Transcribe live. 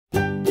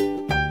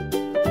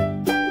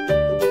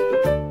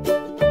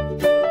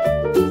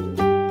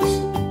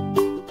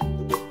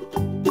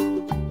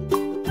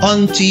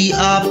Auntie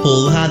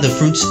Apple had a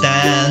fruit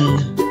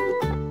stand.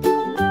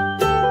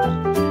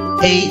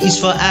 A is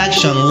for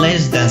action,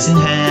 let's dance in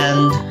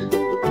hand.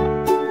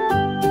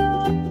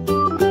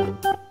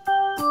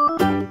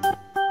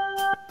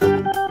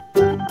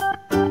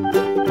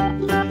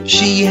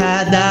 She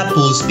had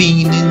apples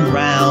spinning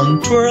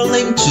round,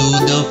 twirling to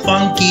the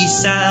funky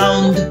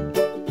sound.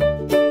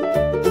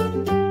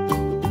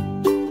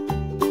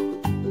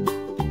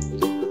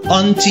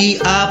 Auntie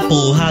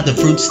Apple had a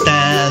fruit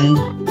stand.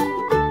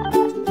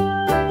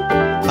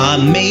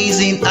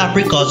 Amazing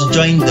apricots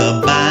joined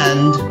the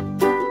band.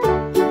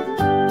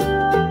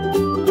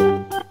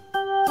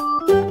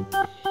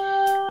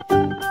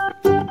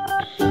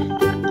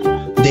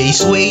 They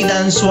swayed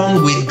and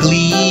swung with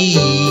glee,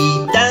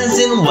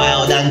 dancing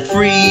wild and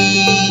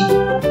free.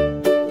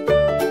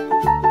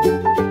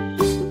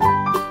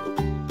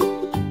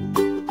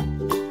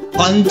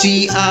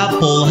 Auntie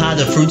Apple had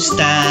a fruit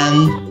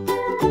stand.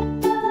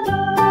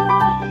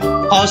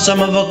 Awesome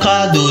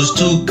avocados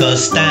took a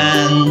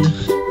stand.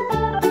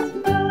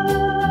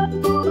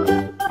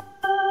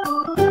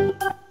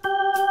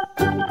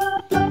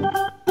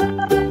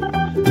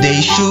 They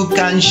shook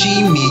and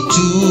shimmy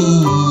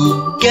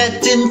too,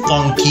 getting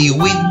funky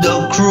with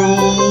the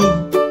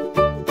crew.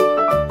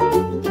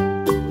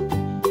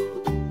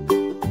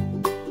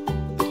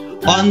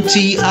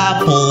 Auntie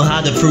Apple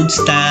had a fruit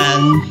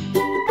stand.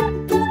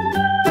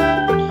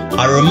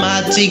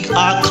 Aromatic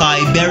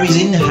acai berries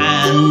in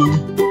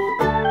hand.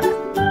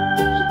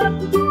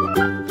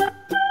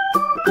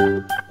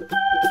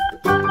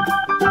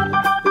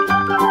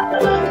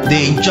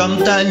 They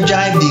jumped and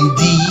jived in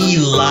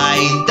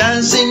delight,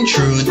 dancing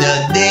through